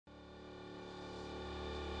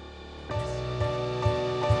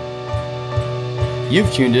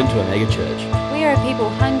You've tuned into Omega Church. We are a people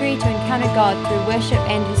hungry to encounter God through worship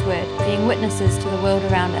and His Word, being witnesses to the world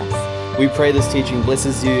around us. We pray this teaching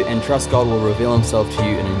blesses you and trust God will reveal Himself to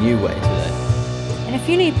you in a new way today. And if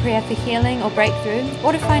you need prayer for healing or breakthrough,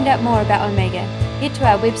 or to find out more about Omega, head to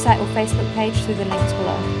our website or Facebook page through the links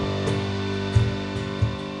below.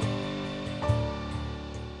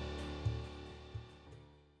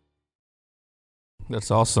 That's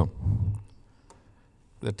awesome.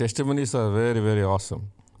 The testimonies are very, very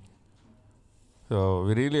awesome. So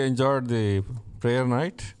we really enjoyed the prayer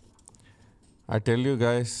night. I tell you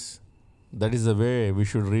guys, that is the way we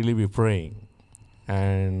should really be praying.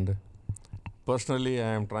 And personally, I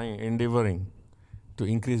am endeavoring to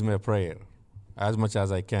increase my prayer as much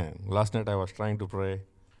as I can. Last night I was trying to pray.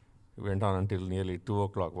 It went on until nearly 2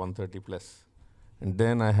 o'clock, 1:30 plus. And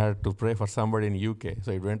then I had to pray for somebody in UK.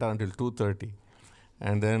 So it went on until 2:30.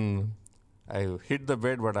 And then I hit the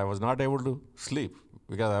bed, but I was not able to sleep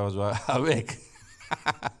because I was awake.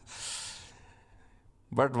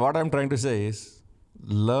 But what I'm trying to say is,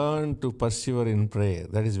 learn to persevere in prayer.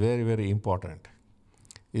 That is very, very important.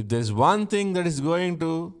 If there's one thing that is going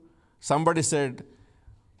to, somebody said,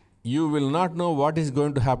 you will not know what is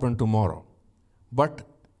going to happen tomorrow. But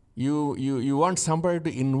you want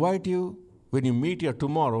somebody to invite you when you meet your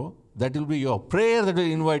tomorrow, that will be your prayer that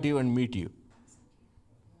will invite you and meet you.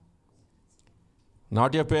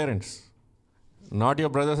 Not your parents, not your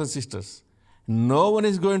brothers and sisters. No one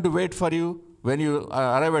is going to wait for you when you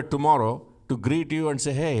arrive at tomorrow to greet you and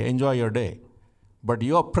say, hey, enjoy your day. But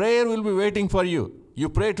your prayer will be waiting for you. You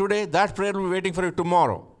pray today, that prayer will be waiting for you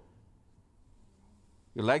tomorrow.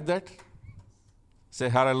 You like that? Say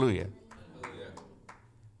hallelujah.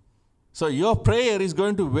 So your prayer is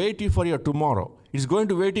going to wait you for your tomorrow. It's going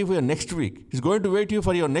to wait you for your next week. It's going to wait you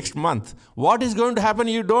for your next month. What is going to happen,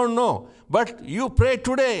 you don't know. But you pray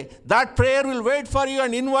today. That prayer will wait for you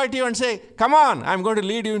and invite you and say, come on, I'm going to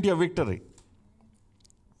lead you into your victory.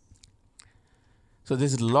 So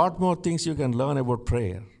there's a lot more things you can learn about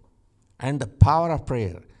prayer and the power of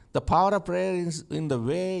prayer. The power of prayer is in the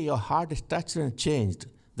way your heart is touched and changed.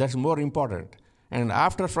 That's more important. And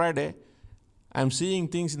after Friday, I'm seeing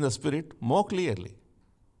things in the Spirit more clearly.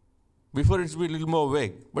 Before it's been a little more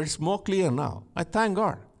vague, but it's more clear now. I thank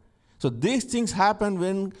God. So these things happen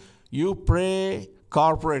when you pray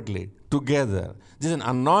corporately, together. There's an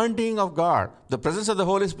anointing of God, the presence of the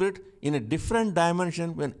Holy Spirit in a different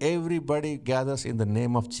dimension when everybody gathers in the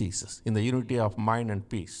name of Jesus, in the unity of mind and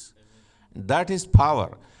peace. That is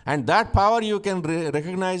power. And that power you can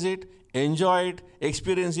recognize it, enjoy it,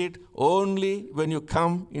 experience it only when you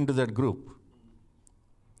come into that group.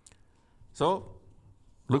 So,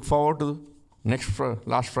 look forward to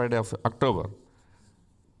last Friday of October.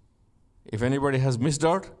 If anybody has missed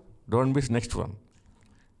out, don't miss next one.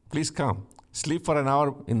 Please come. Sleep for an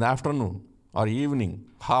hour in the afternoon or evening,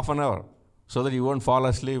 half an hour, so that you won't fall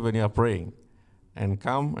asleep when you are praying. And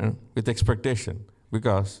come with expectation,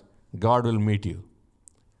 because God will meet you.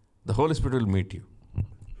 The Holy Spirit will meet you.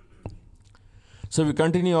 So we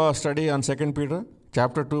continue our study on 2 Peter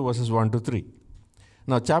chapter 2, verses 1 to 3.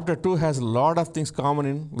 Now, chapter 2 has a lot of things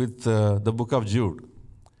common with the book of Jude.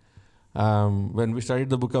 When we studied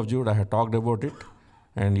the book of Jude, I had talked about it.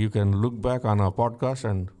 And you can look back on our podcast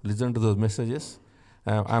and listen to those messages.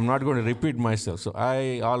 I'm not going to repeat myself. So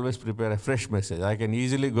I always prepare a fresh message. I can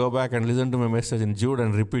easily go back and listen to my message in Jude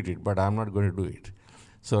and repeat it. But I'm not going to do it.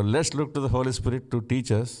 So let's look to the Holy Spirit to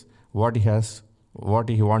teach us what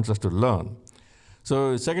He wants us to learn.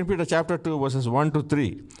 So 2 Peter chapter 2, verses 1 to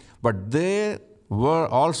 3. But there were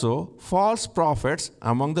also false prophets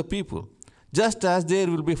among the people, just as there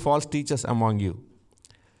will be false teachers among you.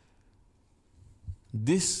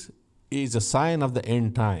 This is a sign of the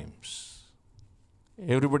end times.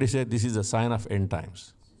 Everybody said this is a sign of end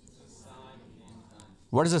times.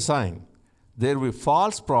 What is the sign? There will be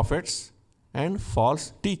false prophets and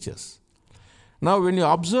false teachers. Now, when you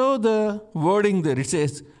observe the wording there, it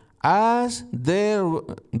says,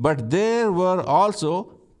 but there were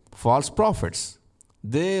also false prophets.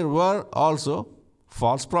 There were also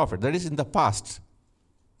false prophets. That is in the past.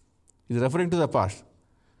 It's referring to the past.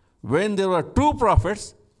 When there were true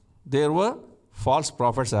prophets, there were false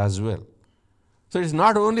prophets as well. So it's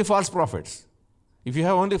not only false prophets. If you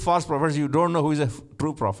have only false prophets, you don't know who is a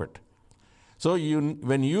true prophet. So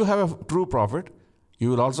when you have a true prophet, you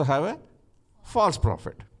will also have a false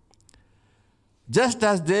prophet. Just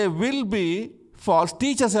as there will be false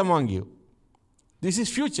teachers among you. This is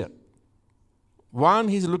future. One,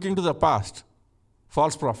 he's looking to the past,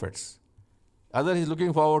 false prophets. Other, he's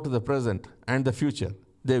looking forward to the present and the future.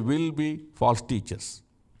 There will be false teachers.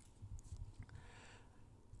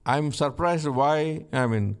 I'm surprised why,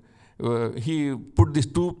 he put these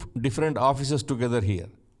two different offices together here,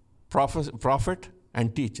 prophet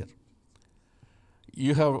and teacher.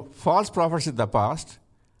 You have false prophets in the past,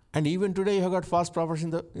 and even today you have got false prophets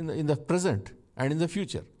in the present and in the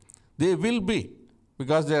future. They will be,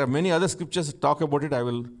 because there are many other scriptures that talk about it. I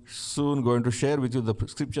will soon going to share with you the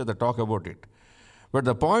scripture that talk about it. But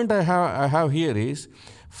the point I have here is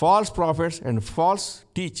false prophets and false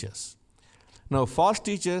teachers. Now, false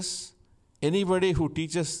teachers, anybody who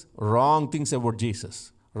teaches wrong things about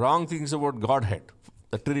Jesus, wrong things about Godhead,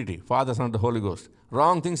 the Trinity, Father, Son, and the Holy Ghost,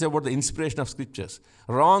 wrong things about the inspiration of scriptures,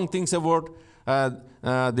 wrong things about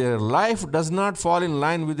their life does not fall in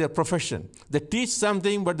line with their profession. They teach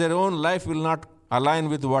something, but their own life will not align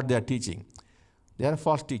with what they are teaching. They are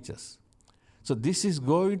false teachers. So this is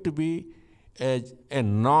going to be a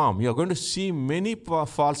norm. You are going to see many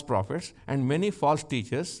false prophets and many false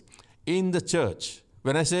teachers in the church.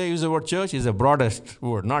 When I say use the word church, it's the broadest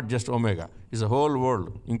word, not just Omega. It's the whole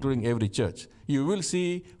world, including every church. You will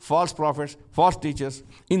see false prophets, false teachers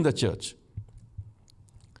in the church.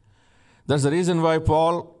 That's the reason why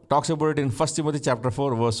Paul talks about it in 1 Timothy chapter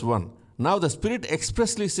 4, verse 1. Now the Spirit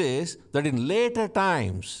expressly says that in later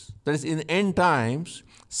times, that is in end times,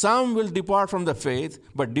 some will depart from the faith,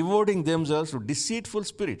 but devoting themselves to deceitful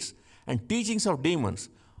spirits and teachings of demons,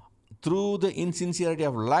 through the insincerity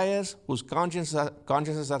of liars whose consciences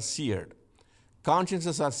are seared.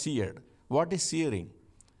 Consciences are seared. What is searing?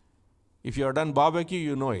 If you have done barbecue,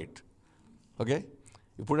 you know it. Okay?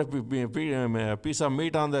 You put a piece of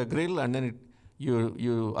meat on the grill and then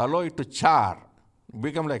you allow it to char,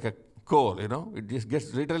 become like a coal, it just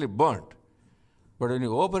gets literally burnt. But when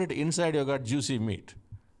you open it inside, you got juicy meat.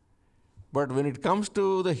 But when it comes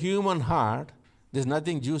to the human heart, there's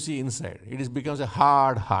nothing juicy inside. It becomes a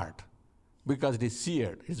hard heart because it is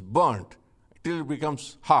seared, it's burnt till it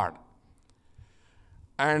becomes hard.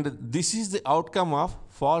 And this is the outcome of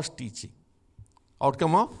false teaching.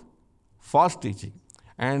 Outcome of false teaching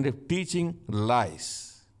and teaching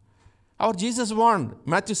lies. Our Jesus warned,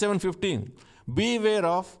 Matthew 7:15, beware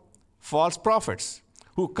of false prophets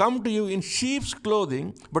who come to you in sheep's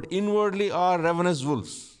clothing, but inwardly are ravenous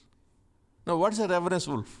wolves. Now, what is a ravenous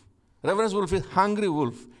wolf? Ravenous wolf is hungry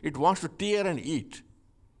wolf. It wants to tear and eat.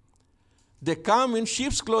 They come in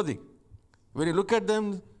sheep's clothing. When you look at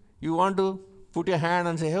them, you want to put your hand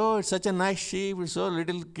and say, oh, it's such a nice sheep, it's so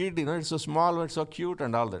little kid, it's so small, it's so cute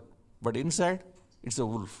and all that. But inside, it's a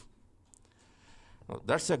wolf. Now,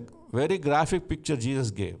 that's a very graphic picture Jesus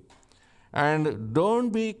gave. And don't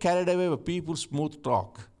be carried away by people's smooth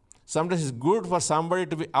talk. Sometimes it's good for somebody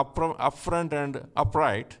to be upfront and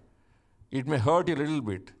upright. It may hurt you a little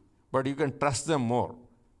bit, but you can trust them more.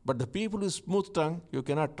 But the people with smooth tongue, you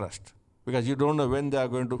cannot trust, because you don't know when they are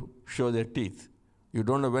going to show their teeth. You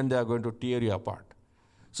don't know when they are going to tear you apart.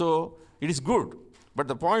 So it is good. But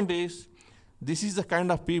the point is, this is the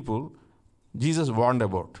kind of people Jesus warned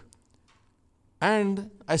about. And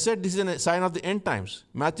I said this is a sign of the end times.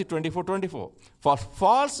 Matthew 24:24. For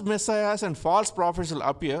false messiahs and false prophets will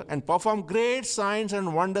appear and perform great signs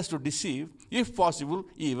and wonders to deceive, if possible,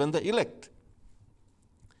 even the elect.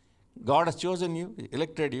 God has chosen you,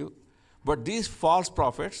 elected you. But these false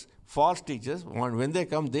prophets, false teachers, when they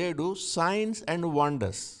come, they do signs and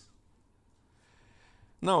wonders.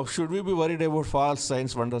 Now, should we be worried about false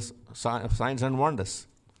signs and wonders?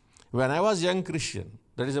 When I was a young Christian,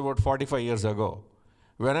 that is about 45 years ago,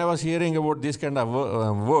 when I was hearing about these kind of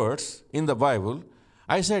words in the Bible,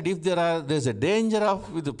 I said, if there's a danger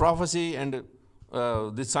with the prophecy and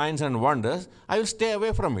the signs and wonders, I will stay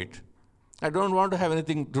away from it. I don't want to have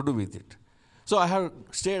anything to do with it. So I have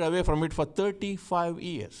stayed away from it for 35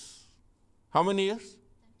 years. How many years?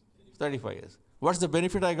 35 years. What's the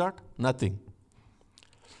benefit I got? Nothing.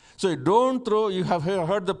 So you have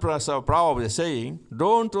heard the proverb saying,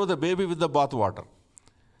 don't throw the baby with the bathwater.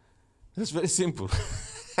 It's very simple.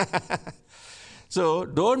 So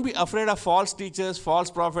don't be afraid of false teachers,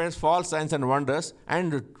 false prophets, false signs and wonders,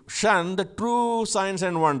 and shun the true signs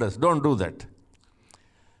and wonders. Don't do that.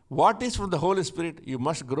 What is from the Holy Spirit? You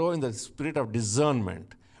must grow in the spirit of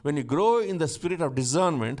discernment. When you grow in the spirit of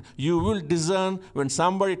discernment, you will discern when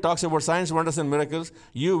somebody talks about signs, wonders, and miracles,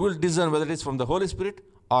 you will discern whether it is from the Holy Spirit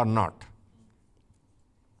or not.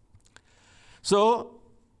 So,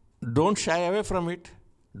 don't shy away from it,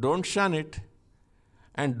 don't shun it,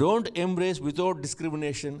 and don't embrace without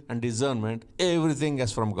discrimination and discernment everything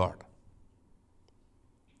as from God.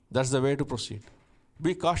 That's the way to proceed.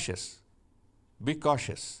 Be cautious. Be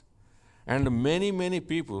cautious. And many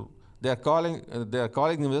people, they are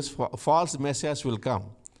calling them as false messiahs will come.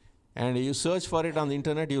 And you search for it on the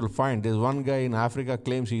internet, you will find there's one guy in Africa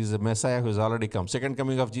claims he is the Messiah who has already come. Second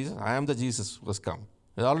coming of Jesus, I am the Jesus who has come.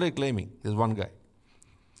 He's already claiming, there's one guy.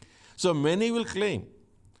 So many will claim.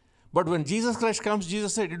 But when Jesus Christ comes,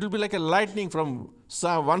 Jesus said, it will be like a lightning from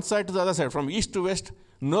one side to the other side, from east to west.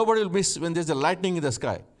 Nobody will miss when there's a lightning in the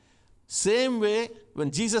sky. Same way,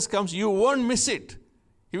 when Jesus comes, you won't miss it.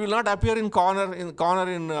 He will not appear in corner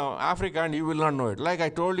in Africa and you will not know it. Like I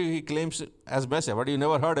told you, he claims as Messiah, but you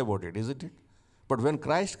never heard about it, isn't it? But when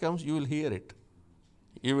Christ comes, you will hear it.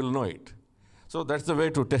 You will know it. So that's the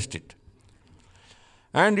way to test it.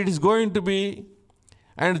 And it is going to be,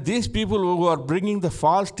 and these people who are bringing the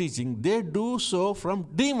false teaching, they do so from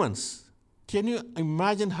demons. Can you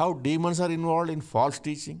imagine how demons are involved in false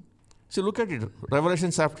teaching? See, look at it.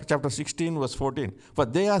 Revelation chapter 16, verse 14. For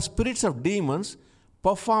they are spirits of demons,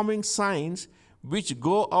 performing signs which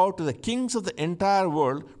go out to the kings of the entire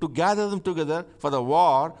world to gather them together for the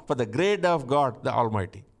war, for the great day of God, the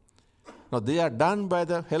Almighty. Now, they are done by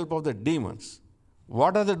the help of the demons.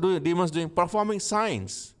 What are the demons doing? Performing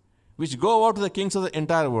signs which go out to the kings of the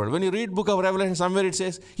entire world. When you read book of Revelation, somewhere it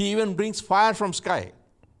says, he even brings fire from sky,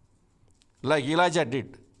 like Elijah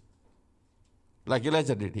did. Like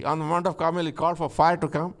Elijah did. On the Mount of Carmel, he called for fire to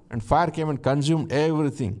come, and fire came and consumed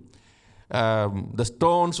everything. The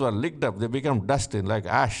stones were licked up. They became dust like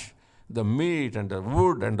ash. The meat and the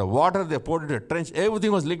wood and the water they poured into a trench,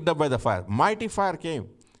 everything was licked up by the fire. Mighty fire came.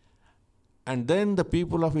 And then the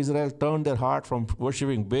people of Israel turned their heart from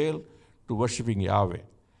worshipping Baal to worshipping Yahweh.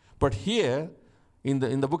 But here, in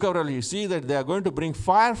the book of Revelation, you see that they are going to bring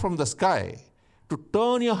fire from the sky to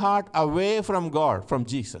turn your heart away from God, from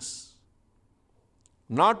Jesus.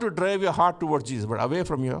 Not to drive your heart towards Jesus, but away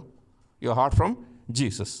from your heart from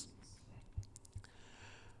Jesus.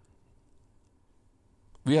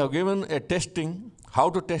 We have given a testing,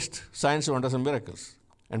 how to test signs, wonders, and miracles,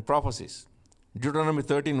 and prophecies. Deuteronomy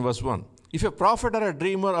 13, verse 1. If a prophet or a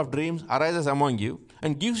dreamer of dreams arises among you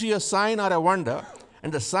and gives you a sign or a wonder,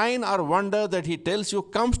 and the sign or wonder that he tells you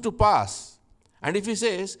comes to pass, and if he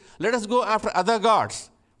says, let us go after other gods,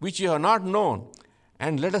 which you have not known,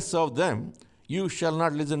 and let us serve them, you shall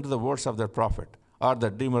not listen to the words of that prophet or the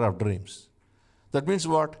dreamer of dreams. That means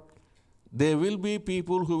what? There will be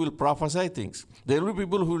people who will prophesy things. There will be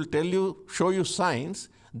people who will tell you, show you signs.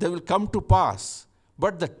 They will come to pass.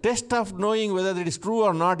 But the test of knowing whether it is true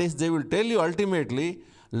or not is they will tell you ultimately,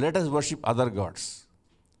 let us worship other gods.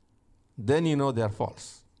 Then you know they are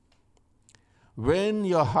false. When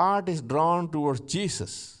your heart is drawn towards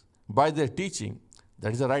Jesus by their teaching,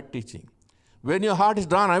 that is the right teaching. When your heart is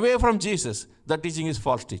drawn away from Jesus, that teaching is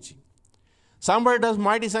false teaching. Somebody does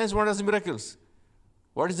mighty signs, wonders, and miracles.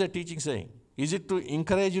 What is the teaching saying? Is it to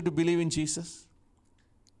encourage you to believe in Jesus?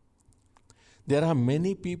 There are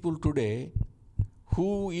many people today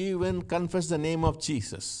who even confess the name of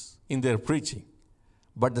Jesus in their preaching.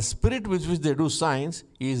 But the spirit with which they do signs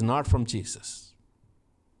is not from Jesus.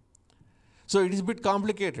 So it is a bit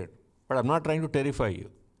complicated, but I'm not trying to terrify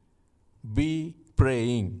you. Be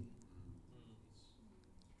praying.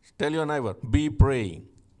 Tell your neighbor, be praying.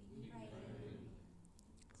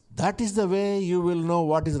 That is the way you will know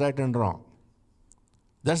what is right and wrong.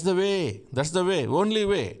 That's the way. That's the way. Only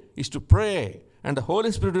way is to pray, and the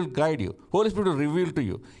Holy Spirit will guide you. Holy Spirit will reveal to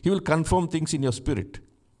you. He will confirm things in your spirit.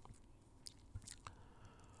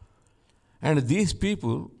 And these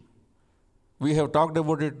people, we have talked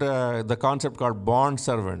about it, the concept called bond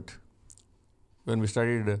servant, when we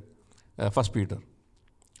studied 1 Peter.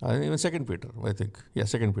 Even 2 Peter, I think. Yeah,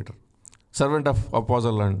 2 Peter. Servant of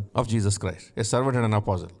apostle and of Jesus Christ. A servant and an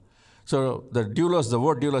apostle. So the doulos, the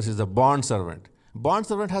word doulos is the bond servant. Bond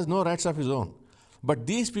servant has no rights of his own. But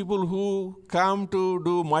these people who come to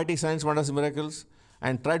do mighty signs, wonders, and miracles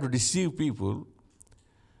and try to deceive people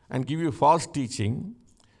and give you false teaching,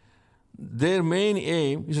 their main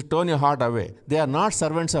aim is to turn your heart away. They are not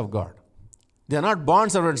servants of God. They are not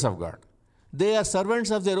bond servants of God. They are servants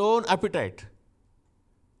of their own appetite.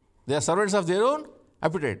 They are servants of their own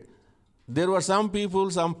appetite. There were some people,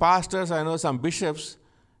 some pastors, I know some bishops,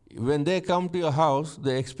 when they come to your house,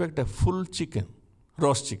 they expect a full chicken,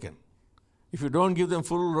 roast chicken. If you don't give them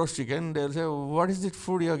full roast chicken, they'll say, what is this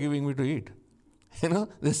food you are giving me to eat? You know,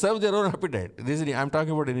 they serve their own appetite. I'm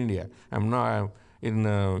talking about in India. In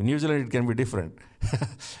New Zealand, it can be different.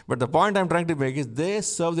 But the point I'm trying to make is they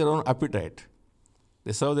serve their own appetite.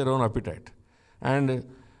 They serve their own appetite. And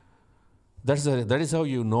that is how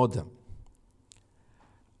you know them.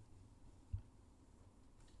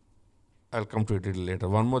 I'll come to it a little later.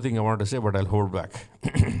 One more thing I want to say, but I'll hold back.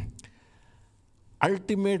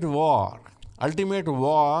 Ultimate war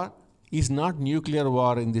is not nuclear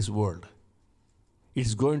war in this world.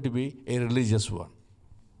 it's going to be a religious one.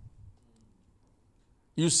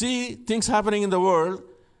 You see things happening in the world,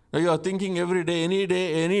 you are thinking every day,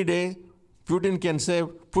 any day, Putin can say,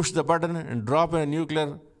 push the button and drop a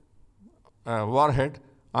nuclear warhead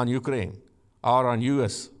on Ukraine or on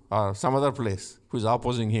US or some other place who is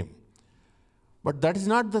opposing him. But that is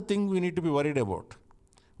not the thing we need to be worried about.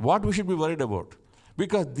 What we should be worried about?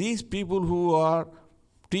 Because these people who are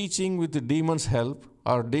teaching with the demon's help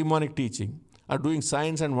or demonic teaching are doing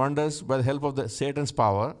signs and wonders by the help of Satan's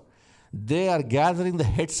power. They are gathering the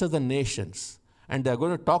heads of the nations and they are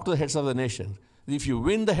going to talk to the heads of the nations. If you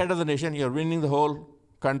win the head of the nation, you are winning the whole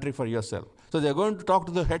country for yourself. So they are going to talk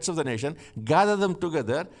to the heads of the nation, gather them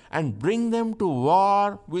together and bring them to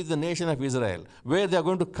war with the nation of Israel, where they are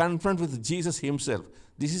going to confront with Jesus himself.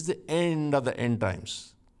 This is the end of the end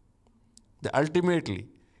times. Ultimately,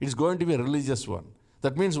 it's going to be a religious one.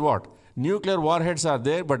 That means what? Nuclear warheads are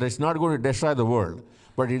there, but it's not going to destroy the world.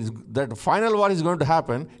 But that final war is going to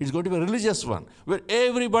happen. It's going to be a religious one, where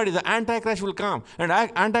everybody, the Antichrist will come, and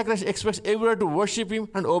Antichrist expects everyone to worship him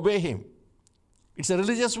and obey him. It's a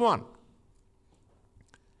religious one.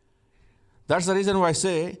 That's the reason why I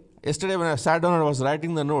say, yesterday when I sat down and I was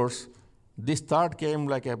writing the notes, this thought came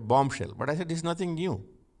like a bombshell. But I said, it's nothing new.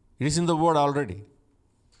 It is in the Word already.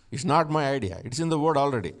 It's not my idea. It's in the Word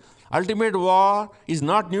already. Ultimate war is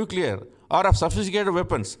not nuclear or of sophisticated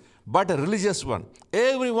weapons, but a religious one.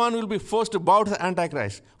 Everyone will be forced to bow to the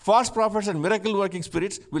Antichrist. False prophets and miracle-working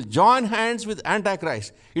spirits will join hands with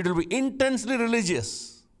Antichrist. It will be intensely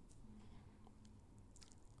religious.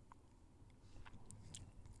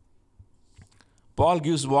 Paul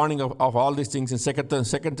gives warning of all these things in 2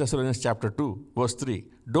 Thessalonians chapter 2, verse 3.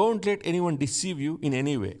 Don't let anyone deceive you in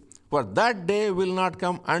any way. For that day will not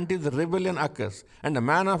come until the rebellion occurs and the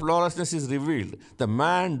man of lawlessness is revealed, the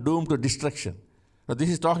man doomed to destruction. Now this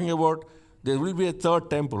is talking about there will be a third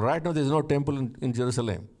temple. Right now there is no temple in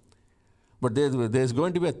Jerusalem. But there is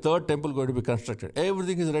going to be a third temple going to be constructed.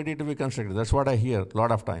 Everything is ready to be constructed. That's what I hear a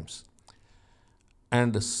lot of times.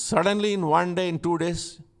 And suddenly in one day, in 2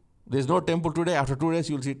 days, there is no temple today. After 2 days,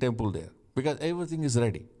 you will see temple there. Because everything is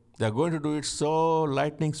ready. They are going to do it so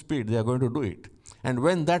lightning speed. They are going to do it. And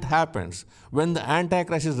when that happens, when the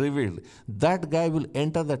Antichrist is revealed, that guy will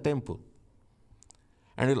enter the temple.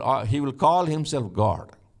 And he will call himself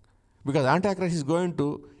God. Because Antichrist is going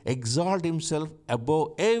to exalt himself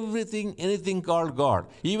above everything, anything called God.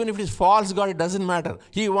 Even if it is false God, it doesn't matter.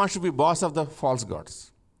 He wants to be boss of the false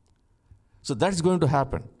gods. So that's going to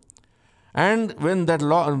happen. And when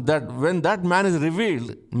that man is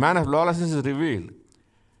revealed, man of lawlessness is revealed,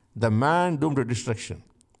 the man doomed to destruction.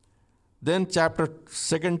 Then 2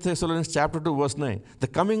 Thessalonians chapter 2, verse 9. The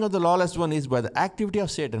coming of the lawless one is by the activity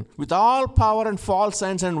of Satan with all power and false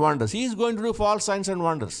signs and wonders. He is going to do false signs and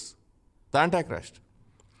wonders, the Antichrist.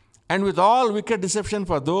 And with all wicked deception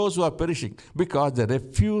for those who are perishing, because they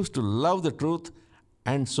refuse to love the truth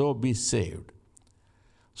and so be saved.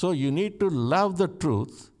 So you need to love the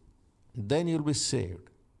truth, then you'll be saved.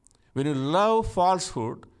 When you love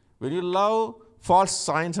falsehood, when you love false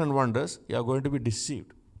signs and wonders, you are going to be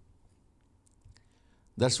deceived.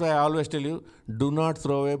 That's why I always tell you, do not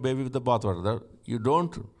throw away baby with the bathwater. You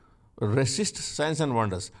don't resist signs and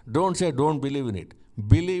wonders. Don't say don't believe in it.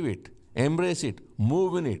 Believe it. Embrace it.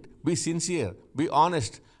 Move in it. Be sincere. Be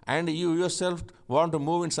honest. And you yourself want to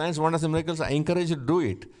move in signs, wonders, and miracles, I encourage you to do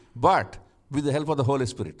it. But with the help of the Holy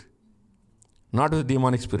Spirit. Not with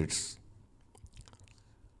demonic spirits.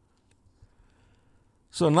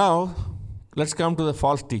 So now, let's come to the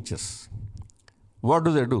false teachers. What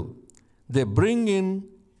do? They bring in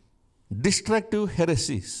destructive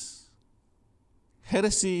heresies.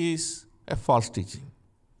 Heresy is a false teaching.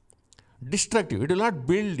 Destructive. It will not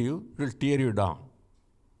build you, it will tear you down.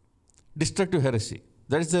 Destructive heresy.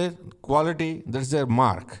 That is their quality, that is their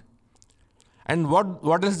mark. And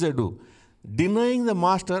what else they do? Denying the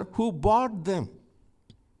master who bought them.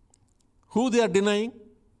 Who they are denying?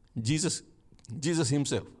 Jesus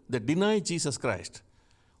himself. They deny Jesus Christ.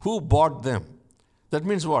 Who bought them? That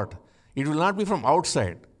means what? It will not be from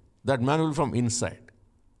outside. That man will be from inside.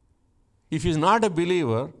 If he is not a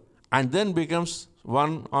believer and then becomes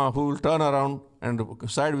one who will turn around and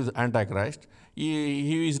side with Antichrist,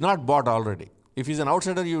 he is not bought already. If he is an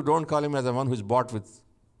outsider, you don't call him as the one who is bought with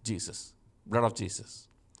Jesus, blood of Jesus.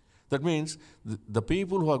 That means the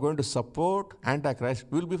people who are going to support Antichrist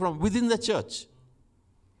will be from within the church.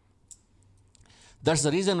 That's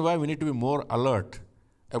the reason why we need to be more alert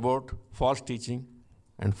about false teaching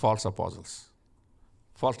and false apostles.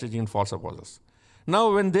 False teaching and false apostles.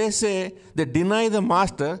 Now, when they say they deny the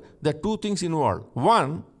master, there are two things involved.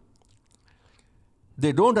 One,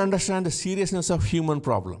 they don't understand the seriousness of human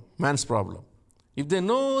problem, man's problem. If they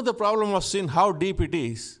know the problem of sin, how deep it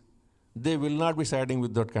is, they will not be siding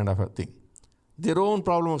with that kind of a thing. Their own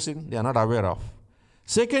problem of sin, they are not aware of.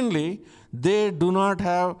 Secondly, they do not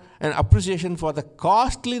have an appreciation for the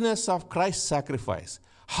costliness of Christ's sacrifice.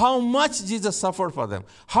 How much Jesus suffered for them.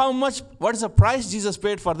 What is the price Jesus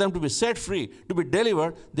paid for them to be set free, to be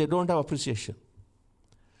delivered, they don't have appreciation.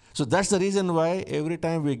 So that's the reason why every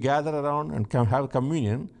time we gather around and have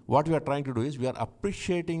communion, what we are trying to do is we are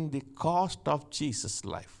appreciating the cost of Jesus'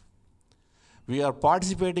 life. We are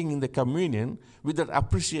participating in the communion with that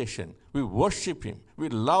appreciation. We worship Him. We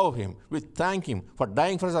love Him. We thank Him for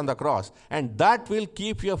dying for us on the cross. And that will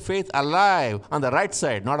keep your faith alive on the right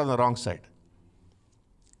side, not on the wrong side.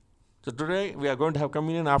 So today we are going to have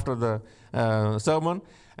communion after the sermon.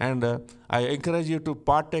 And I encourage you to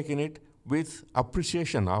partake in it with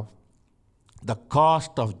appreciation of the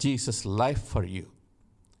cost of Jesus' life for you.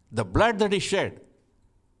 The blood that He shed,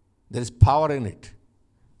 there is power in it.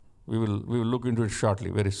 We will look into it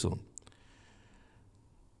shortly, very soon.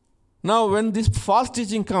 Now, when this false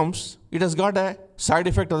teaching comes, it has got a side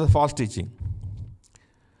effect of the false teaching.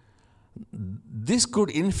 This could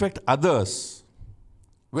infect others.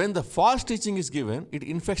 When the false teaching is given, it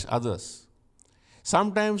infects others.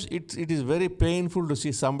 Sometimes it is very painful to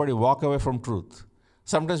see somebody walk away from truth.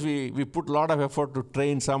 Sometimes we put a lot of effort to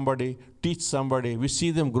train somebody, teach somebody. We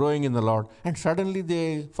see them growing in the Lord, and suddenly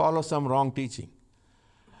they follow some wrong teaching.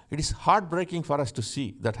 It is heartbreaking for us to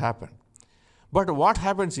see that happen. But what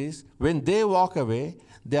happens is, when they walk away,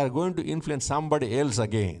 they are going to influence somebody else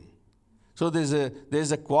again. So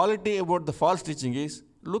there's a quality about the false teaching is,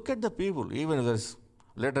 look at the people, even if there's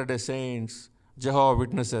Latter-day Saints, Jehovah's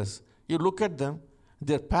Witnesses, you look at them,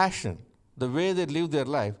 their passion, the way they live their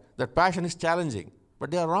life, that passion is challenging,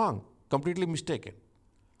 but they are wrong, completely mistaken.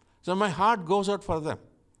 So my heart goes out for them.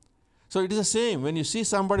 So it is the same. When you see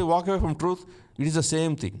somebody walk away from truth, it is the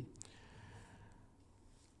same thing.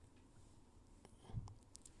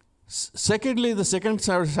 Secondly, the second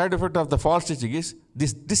side effect of the false teaching is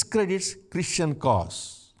this discredits Christian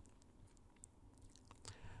cause.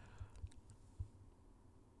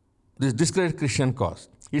 This discredits Christian cause.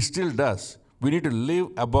 It still does. We need to live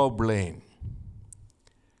above blame.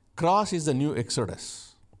 Cross is the new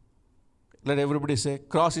Exodus. Let everybody say,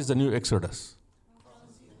 cross is the new Exodus.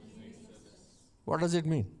 What does it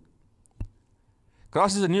mean?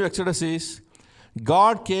 Cross is the new Exodus is,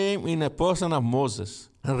 God came in a person of Moses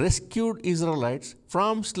and rescued Israelites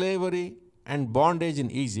from slavery and bondage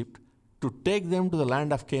in Egypt to take them to the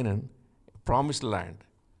land of Canaan, promised land,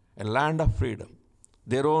 a land of freedom,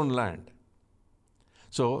 their own land.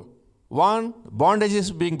 So, one, bondage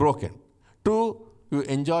is being broken. Two, you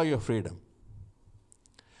enjoy your freedom.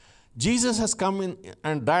 Jesus has come in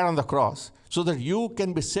and died on the cross so that you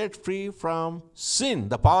can be set free from sin,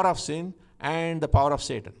 the power of sin and the power of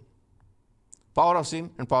Satan. Power of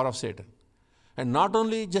sin and power of Satan. And not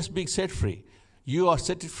only just being set free, you are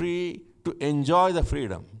set free to enjoy the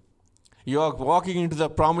freedom. You are walking into the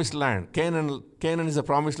promised land. Canaan is the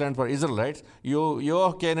promised land for Israelites.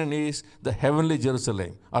 Your Canaan is the heavenly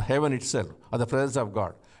Jerusalem, or heaven itself, or the presence of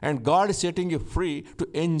God. And God is setting you free to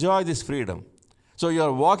enjoy this freedom. So you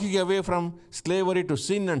are walking away from slavery to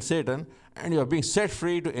sin and Satan, and you are being set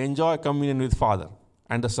free to enjoy communion with Father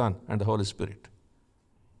and the Son and the Holy Spirit.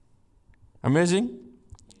 Amazing?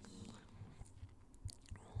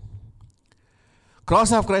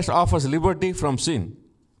 Cross of Christ offers liberty from sin,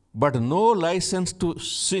 but no license to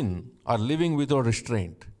sin or living without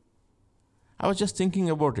restraint. I was just thinking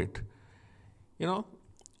about it.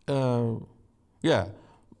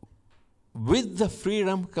 With the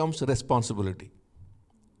freedom comes responsibility.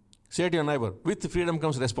 Say to your neighbor, with the freedom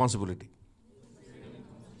comes responsibility.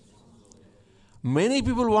 Many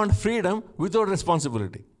people want freedom without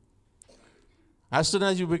responsibility. As soon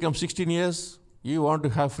as you become 16 years, you want to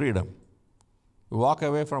have freedom. You walk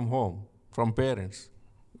away from home, from parents.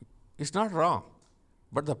 It's not wrong.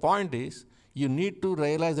 But the point is, you need to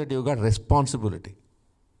realize that you've got responsibility.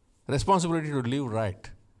 Responsibility to live right,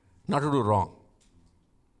 not to do wrong.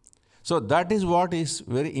 So that is what is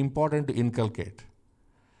very important to inculcate.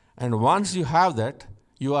 And once you have that,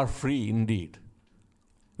 you are free indeed.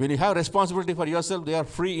 When you have responsibility for yourself, they are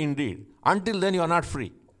free indeed. Until then, you are not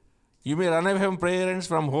free. You may run away from parents,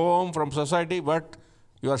 from home, from society, but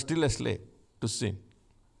you are still a slave to sin.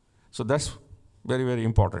 So that's very, very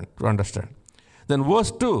important to understand. Then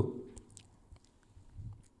verse 2.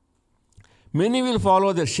 Many will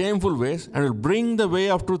follow their shameful ways and will bring the way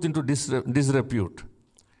of truth into disrepute.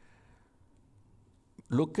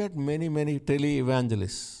 Look at many, many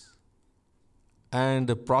tele-evangelists. and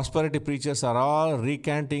the prosperity preachers are all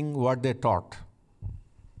recanting what they taught.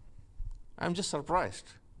 I'm just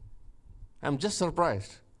surprised. I'm just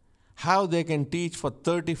surprised how they can teach for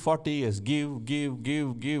 30, 40 years, give.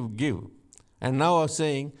 And now I'm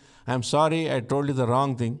saying, I'm sorry, I told you the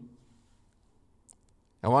wrong thing.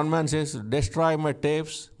 And one man says, destroy my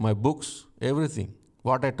tapes, my books, everything.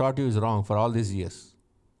 What I taught you is wrong for all these years.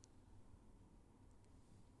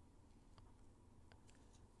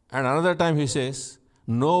 And another time he says,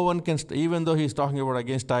 no one can, even though he's talking about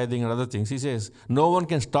against tithing and other things, he says, no one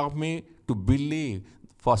can stop me to believe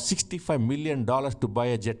for $65 million to buy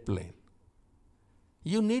a jet plane.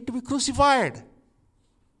 You need to be crucified.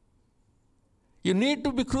 You need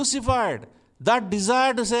to be crucified. That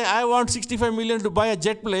desire to say, I want $65 million to buy a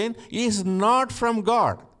jet plane is not from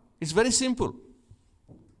God. It's very simple.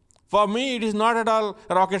 For me, it is not at all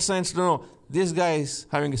rocket science to know this guy is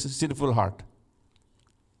having a sinful heart.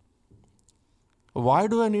 Why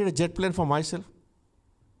do I need a jet plane for myself?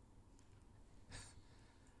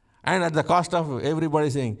 And at the cost of everybody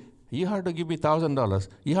saying, you have to give me $1,000.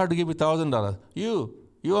 You have to give me $1,000.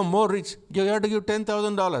 You are more rich. You have to give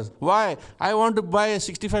 $10,000. Why? I want to buy a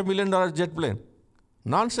 $65 million jet plane.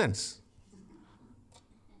 Nonsense.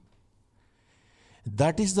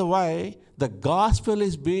 That is the why the gospel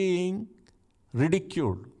is being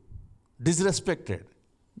ridiculed, disrespected.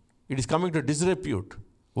 It is coming to disrepute.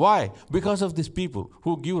 Why? Because of these people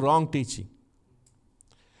who give wrong teaching.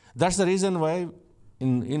 That's the reason why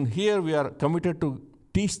in here we are committed to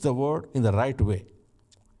teach the word in the right way.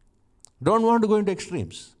 Don't want to go into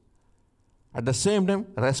extremes. At the same time,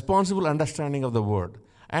 responsible understanding of the word.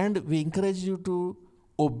 And we encourage you to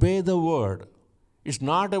obey the word. It's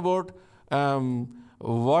not about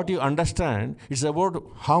what you understand, it's about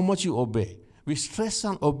how much you obey. We stress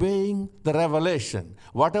on obeying the revelation.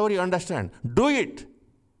 Whatever you understand, do it.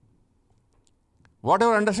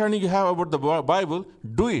 Whatever understanding you have about the Bible,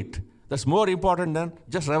 do it. That's more important than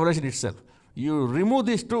just revelation itself. You remove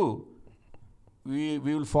these two, we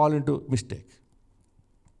will fall into mistake.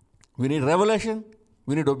 We need revelation,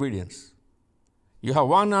 we need obedience. You have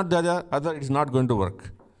one or the other, it is not going to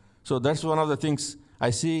work. So that's one of the things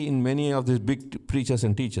I see in many of these big preachers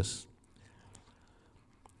and teachers.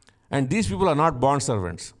 And these people are not bond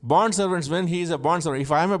servants. Bond servants, when he is a bond servant,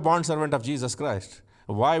 if I am a bond servant of Jesus Christ,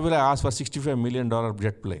 why will I ask for $65 million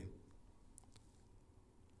jet plane?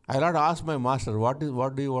 I'll have to ask my master, what do you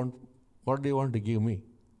want to give me?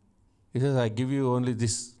 He says, I give you only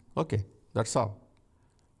this. Okay, that's all.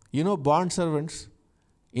 You know, bond servants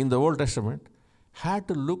in the Old Testament had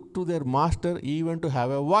to look to their master even to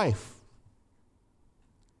have a wife.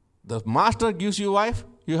 The master gives you a wife,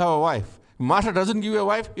 you have a wife. If master doesn't give you a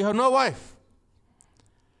wife, you have no wife.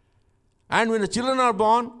 And when the children are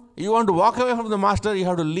born, you want to walk away from the master, you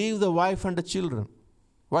have to leave the wife and the children.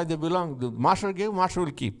 Why? They belong. The master gave, master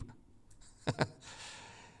will keep.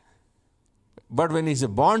 But when he's a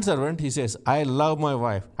bond servant, he says, I love my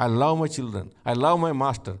wife, I love my children, I love my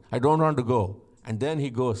master, I don't want to go. And then he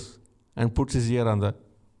goes and puts his ear on the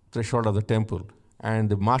threshold of the temple. And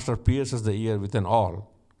the master pierces the ear with an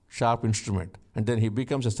awl, sharp instrument. And then he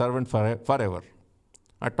becomes a servant forever.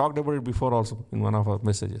 I talked about it before also in one of our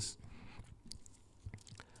messages.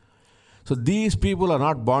 So these people are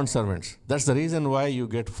not bond servants. That's the reason why you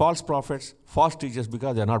get false prophets, false teachers,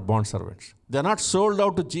 because they are not bond servants. They are not sold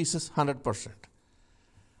out to Jesus 100%.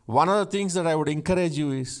 One of the things that I would encourage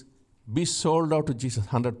you is be sold out to Jesus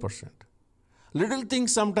 100%. Little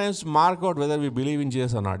things sometimes mark out whether we believe in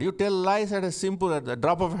Jesus or not. You tell lies at a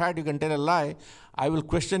drop of a hat, you can tell a lie. I will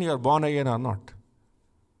question you are born again or not.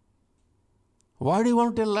 Why do you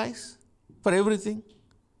want to tell lies? For everything?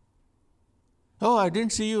 Oh, I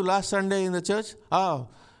didn't see you last Sunday in the church. Oh,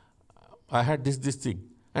 I had this thing.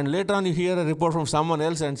 And later on you hear a report from someone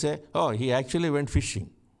else and say, oh, he actually went fishing.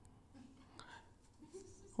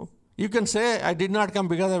 You can say, I did not come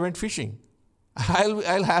because I went fishing.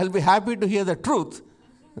 I'll be happy to hear the truth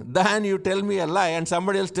than you tell me a lie and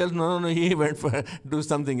somebody else tells, no, he went for do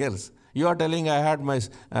something else. You are telling I had my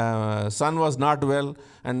son was not well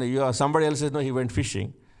and somebody else says, no, he went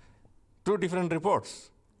fishing. Two different reports.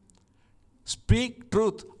 Speak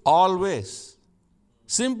truth always.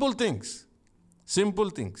 Simple things. Simple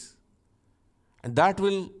things. And that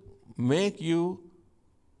will make your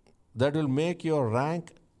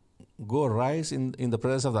rank rise in the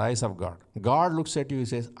presence of the eyes of God. God looks at you and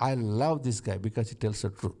says, I love this guy because he tells the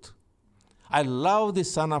truth. I love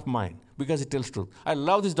this son of mine because he tells truth. I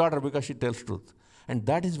love this daughter because she tells truth. And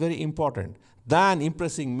that is very important than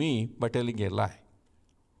impressing me by telling a lie.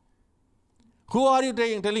 Who are you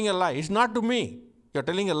telling a lie? It's not to me. You're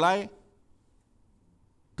telling a lie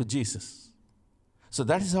to Jesus. So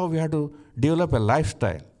that is how we have to develop a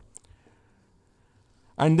lifestyle.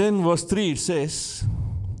 And then verse 3 it says,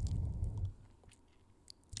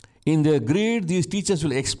 in their greed, these teachers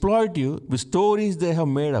will exploit you with stories they have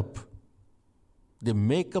made up. They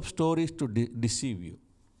make up stories to deceive you.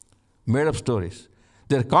 Made up stories.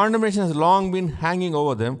 Their condemnation has long been hanging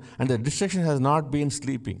over them, and their destruction has not been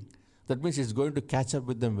sleeping. That means it's going to catch up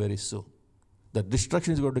with them very soon. The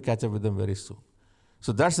destruction is going to catch up with them very soon.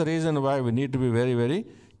 So that's the reason why we need to be very, very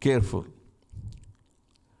careful.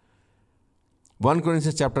 1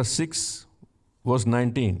 Corinthians chapter 6, verse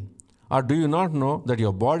 19. Or do you not know that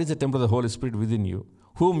your body is a temple of the Holy Spirit within you,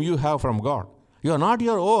 whom you have from God? You are not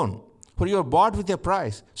your own, for you are bought with a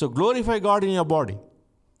price. So glorify God in your body.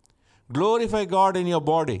 Glorify God in your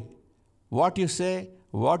body. What you say,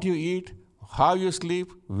 what you eat, how you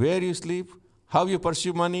sleep, where you sleep, how you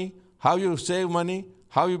pursue money, how you save money,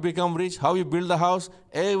 how you become rich, how you build a house,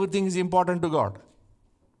 everything is important to God.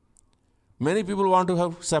 Many people want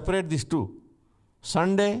to separate these two.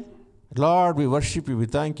 Sunday, Lord, we worship you, we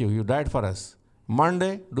thank you, you died for us.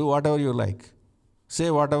 Monday, do whatever you like.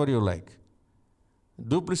 Say whatever you like.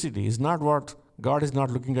 Duplicity is not what, God is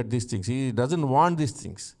not looking at these things. He doesn't want these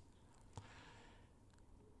things.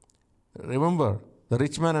 Remember, the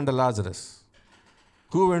rich man and the Lazarus.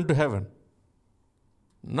 Who went to heaven?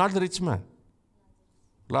 Not the rich man.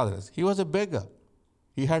 Lazarus. He was a beggar.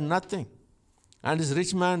 He had nothing. And this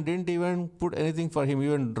rich man didn't even put anything for him.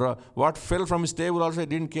 Even what fell from his table also he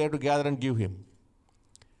didn't care to gather and give him.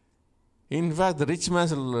 In fact, the rich man's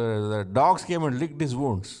the dogs came and licked his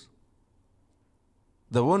wounds.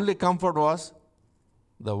 The only comfort was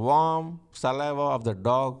the warm saliva of the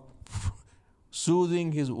dog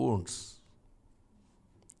soothing his wounds.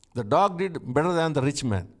 The dog did better than the rich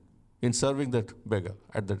man in serving that beggar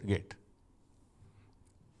at the gate.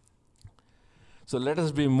 So let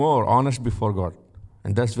us be more honest before God.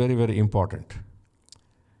 And that's very, very important.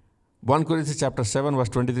 1 Corinthians chapter 7 verse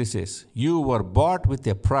 23 says, you were bought with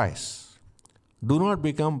a price. Do not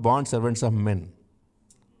become bond servants of men.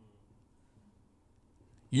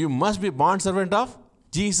 You must be bond servant of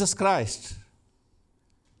Jesus Christ.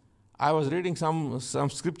 I was reading some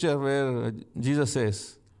scripture where Jesus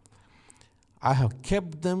says, I have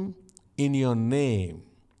kept them in your name,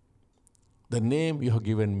 the name you have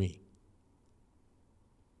given me.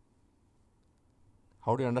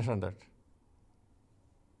 How do you understand that?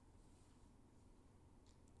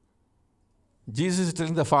 Jesus is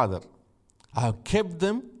telling the Father, I have kept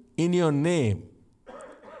them in your name.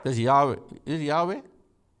 That's Yahweh. Is it Yahweh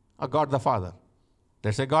or God the Father?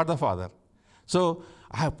 Let's say God the Father. So,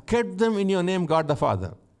 I have kept them in your name, God the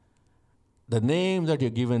Father. The name that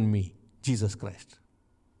you've given me, Jesus Christ.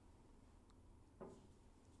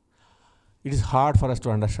 It is hard for us to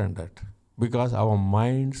understand that because our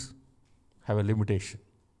minds have a limitation.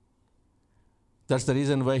 That's the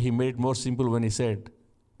reason why he made it more simple when he said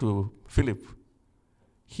to Philip,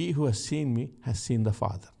 he who has seen me has seen the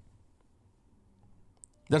Father.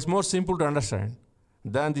 That's more simple to understand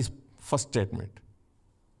than this first statement.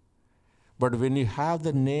 But when you have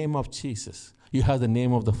the name of Jesus, you have the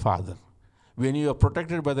name of the Father. When you are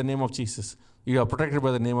protected by the name of Jesus, you are protected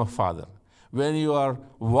by the name of Father. When you are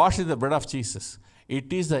washed in the blood of Jesus,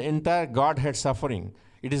 it is the entire Godhead suffering.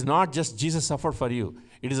 It is not just Jesus suffered for you.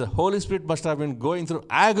 It is the Holy Spirit must have been going through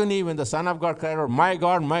agony when the Son of God cried out, my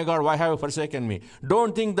God, why have you forsaken me?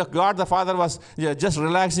 Don't think that God the Father was just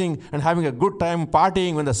relaxing and having a good time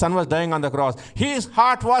partying when the Son was dying on the cross. His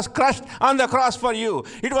heart was crushed on the cross for you.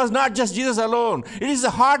 It was not just Jesus alone. It is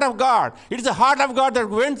the heart of God. It is the heart of God that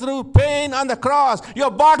went through pain on the cross. You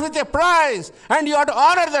are bought with a price, and you have to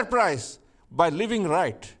honor that price by living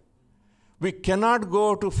right. We cannot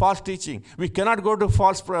go to false teaching. We cannot go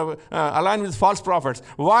to align with false prophets.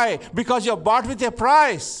 Why? Because you're bought with a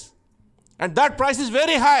price. And that price is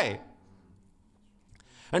very high.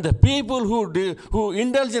 And the people who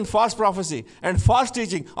indulge in false prophecy and false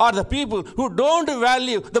teaching are the people who don't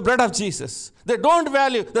value the blood of Jesus. They don't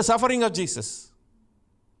value the suffering of Jesus.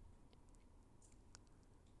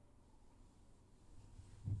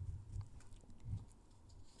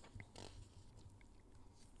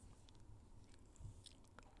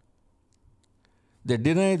 They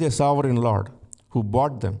deny their sovereign Lord who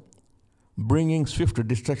bought them, bringing swift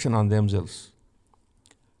destruction on themselves.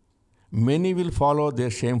 Many will follow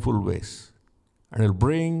their shameful ways and will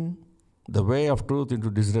bring the way of truth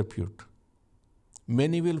into disrepute.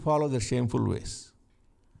 Many will follow their shameful ways.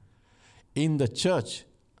 In the church,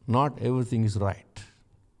 not everything is right.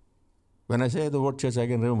 When I say the word church, I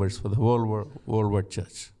can remember it's for the whole world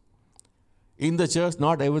church. In the church,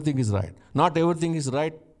 not everything is right. Not everything is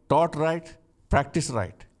right, taught right, practice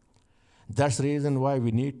right. That's the reason why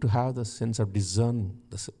we need to have the sense of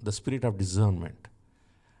the spirit of discernment.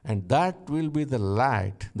 And that will be the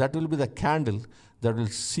light, that will be the candle that will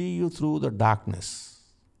see you through the darkness.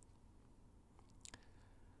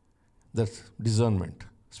 That discernment,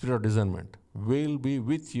 spirit of discernment, will be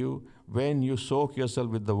with you when you soak yourself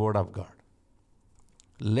with the Word of God.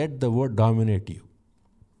 Let the Word dominate you.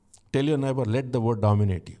 Tell your neighbor, let the Word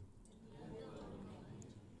dominate you.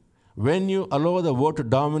 When you allow the Word to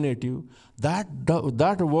dominate you, that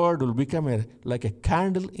Word will become like a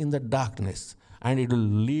candle in the darkness, and it will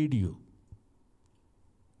lead you.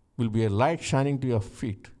 Will be a light shining to your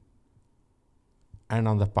feet and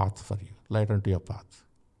on the path for you, light unto your path.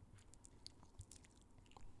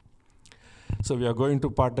 So we are going to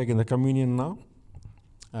partake in the communion now.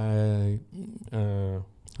 I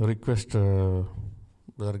request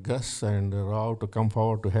Brother Gus and Rao to come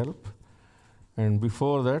forward to help. And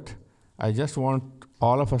before that, I just want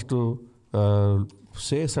all of us to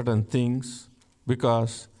say certain things,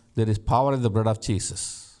 because there is power in the blood of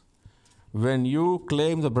Jesus. When you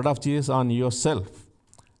claim the blood of Jesus on yourself,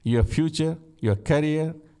 your future, your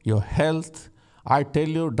career, your health, I tell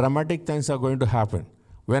you, dramatic things are going to happen.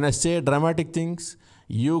 When I say dramatic things,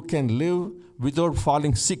 you can live without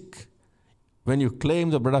falling sick when you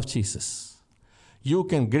claim the blood of Jesus. You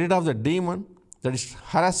can get rid of the demon that is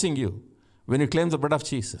harassing you when you claim the blood of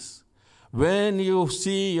Jesus. When you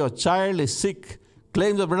see your child is sick,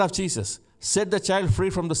 claim the blood of Jesus. Set the child free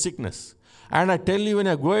from the sickness. And I tell you, when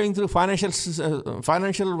you're going through financial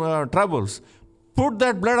troubles, put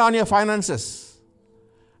that blood on your finances,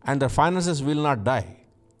 and the finances will not die.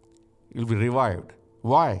 You'll be revived.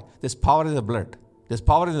 Why? There's power in the blood. There's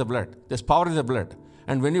power in the blood. There's power in the blood.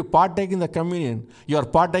 And when you partake in the communion, you are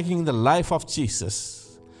partaking in the life of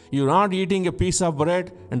Jesus. You're not eating a piece of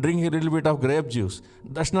bread and drinking a little bit of grape juice.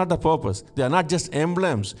 That's not the purpose. They are not just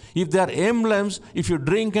emblems. If they are emblems, if you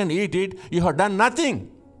drink and eat it, you have done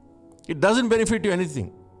nothing. It doesn't benefit you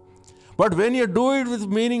anything. But when you do it with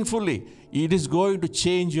meaningfully, it is going to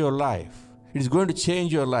change your life. It is going to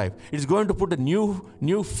change your life. It is going to put a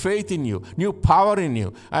new faith in you, new power in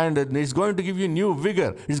you, and it is going to give you new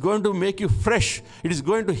vigor. It is going to make you fresh. It is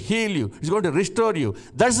going to heal you. It is going to restore you.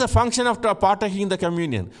 That's the function of partaking in the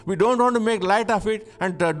communion. We don't want to make light of it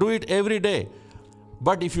and do it every day.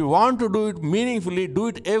 But if you want to do it meaningfully, do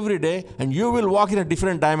it every day, and you will walk in a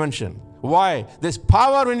different dimension. Why? There's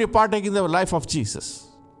power when you partake in the life of Jesus.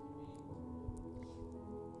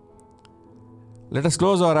 Let us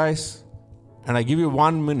close our eyes. And I give you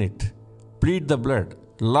 1 minute. Plead the blood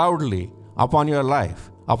loudly upon your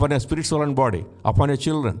life, upon your spirit, soul, and body, upon your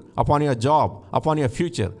children, upon your job, upon your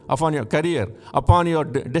future, upon your career, upon your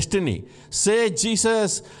destiny. Say,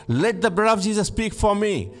 Jesus, let the blood of Jesus speak for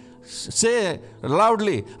me. Say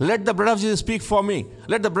loudly, let the blood of Jesus speak for me.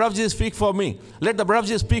 Let the blood of Jesus speak for me. Let the blood of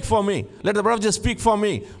Jesus speak for me. Let the blood of Jesus speak for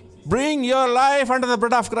me. Bring your life under the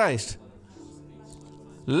blood of Christ.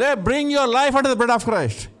 Bring your life under the blood of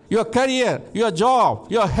Christ. Your career, your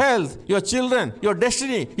job, your health, your children, your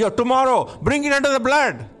destiny, your tomorrow. Bring it under the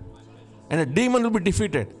blood. And a demon will be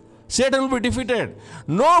defeated. Satan will be defeated.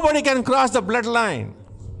 Nobody can cross the bloodline.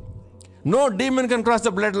 No demon can cross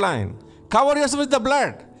the bloodline. Cover yourself with the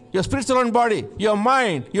blood. Your spiritual and body, your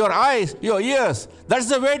mind, your eyes, your ears. That's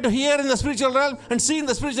the way to hear in the spiritual realm and see in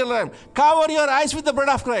the spiritual realm. Cover your eyes with the blood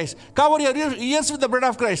of Christ. Cover your ears with the blood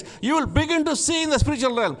of Christ. You will begin to see in the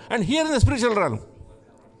spiritual realm and hear in the spiritual realm.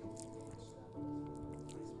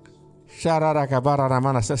 Sharara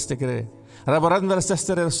Ramana Sestekre, Rabarandra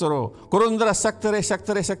Sestere Soro, Kurundra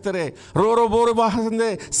Sectere, Roro Boru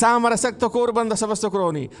Bahande, Samara Sector Kurbanda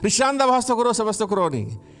Savastocroni, Rishanda Vastokoro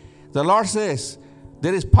Savastocroni. The Lord says,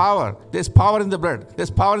 there is power. There's power in the blood.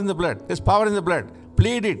 There's power in the blood. There's power in the blood.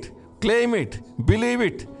 Plead it, claim it, believe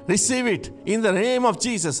it, receive it in the name of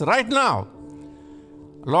Jesus right now.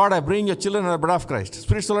 Lord, I bring your children in the blood of Christ,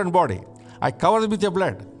 spirit, soul, and body. I cover them with your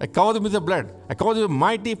blood. I cover them with your blood. I cover them with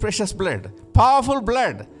mighty, precious blood. Powerful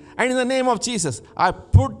blood. And in the name of Jesus, I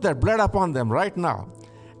put that blood upon them right now.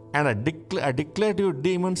 And I declare to you,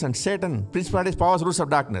 demons and Satan, principalities, powers, rulers of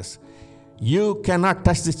darkness, you cannot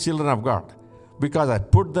touch these children of God, because I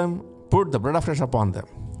put the blood of Christ upon them.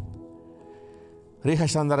 Riha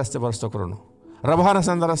Shandaraste Barstokrono. Rabhana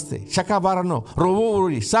Sandaraste. Shakabarano.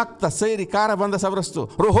 Rovuri. Sakta Seri Kara Banda Savrasto.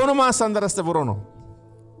 Rohonoma Sandaraste Burono.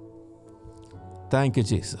 Thank you,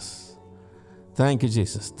 Jesus. Thank you,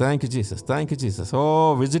 Jesus. Thank you, Jesus. Thank you, Jesus.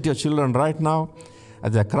 Oh, visit your children right now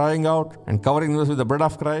as they're crying out and covering them with the blood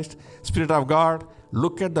of Christ. Spirit of God,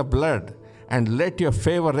 look at the blood and let your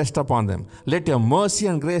favor rest upon them. Let your mercy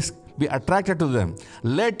and grace be attracted to them.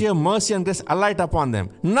 Let your mercy and grace alight upon them.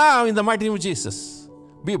 Now, in the mighty name of Jesus,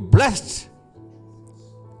 Be blessed.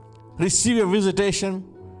 Receive a visitation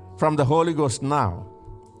from the Holy Ghost now.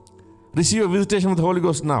 Receive a visitation from the Holy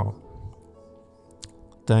Ghost now.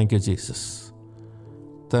 Thank you, Jesus.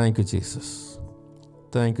 Thank you, Jesus.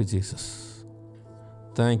 Thank you, Jesus.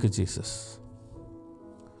 Thank you, Jesus.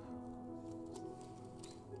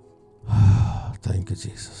 Thank you,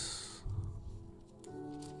 Jesus.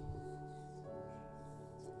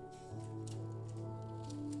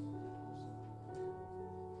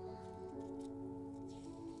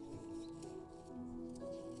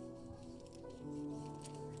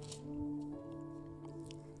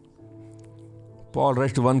 Paul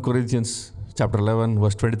writes to 1 Corinthians chapter 11,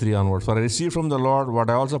 verse 23 onwards. For I received from the Lord what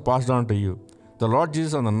I also passed on to you. The Lord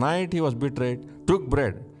Jesus, on the night he was betrayed, took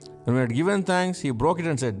bread. And when he had given thanks, he broke it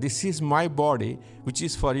and said, This is my body, which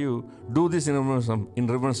is for you. Do this in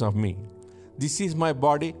remembrance of me. This is my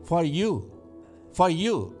body for you. For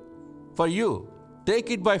you. For you.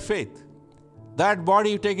 Take it by faith. That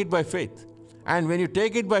body, you take it by faith. And when you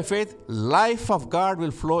take it by faith, life of God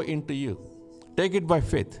will flow into you. Take it by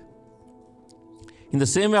faith. In the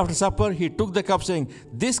same way, after supper, he took the cup, saying,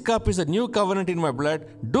 This cup is a new covenant in my blood.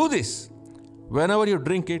 Do this whenever you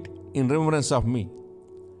drink it in remembrance of me.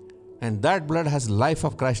 And that blood has life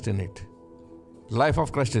of Christ in it. Life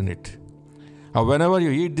of Christ in it. Or whenever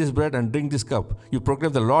you eat this bread and drink this cup, you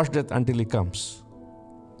proclaim the Lord's death until he comes.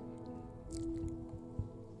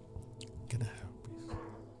 Can I have peace?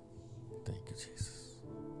 Thank you, Jesus.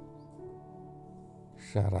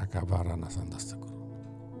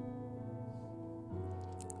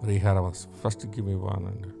 First give me one.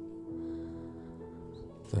 And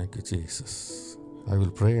thank you, Jesus. I will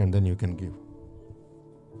pray and then you can give.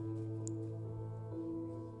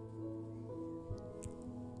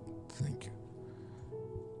 Thank you.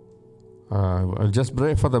 I'll just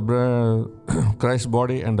pray for the Christ's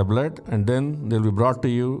body and the blood, and then they'll be brought to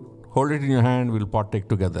you. Hold it in your hand. We'll partake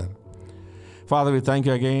together. Father, we thank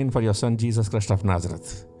you again for your Son, Jesus Christ of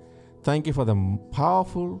Nazareth. Thank you for the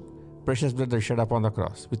powerful, precious blood that shed upon the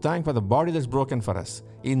cross. We thank for the body that's broken for us.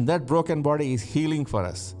 In that broken body is healing for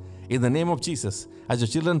us. In the name of Jesus, as your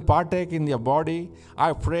children partake in your body,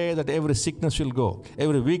 I pray that every sickness will go,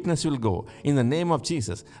 every weakness will go. In the name of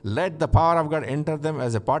Jesus, let the power of God enter them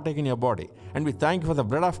as they partake in your body. And we thank you for the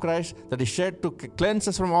blood of Christ that is shed to cleanse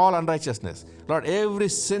us from all unrighteousness. Lord, every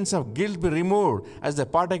sense of guilt be removed as they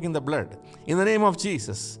partake in the blood. In the name of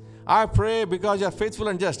Jesus, I pray because you are faithful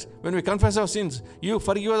and just. When we confess our sins, you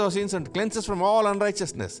forgive our sins and cleanse us from all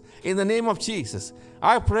unrighteousness. In the name of Jesus,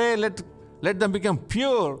 I pray let them become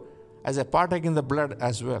pure as they partake in the blood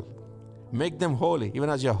as well. Make them holy, even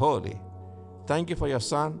as you are holy. Thank you for your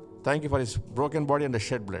Son. Thank you for his broken body and the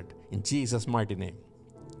shed blood. In Jesus' mighty name.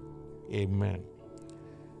 Amen.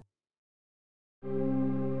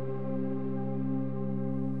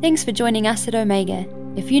 Thanks for joining us at Omega.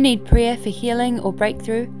 If you need prayer for healing or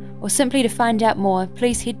breakthrough, or simply to find out more,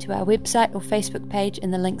 please head to our website or Facebook page in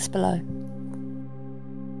the links below.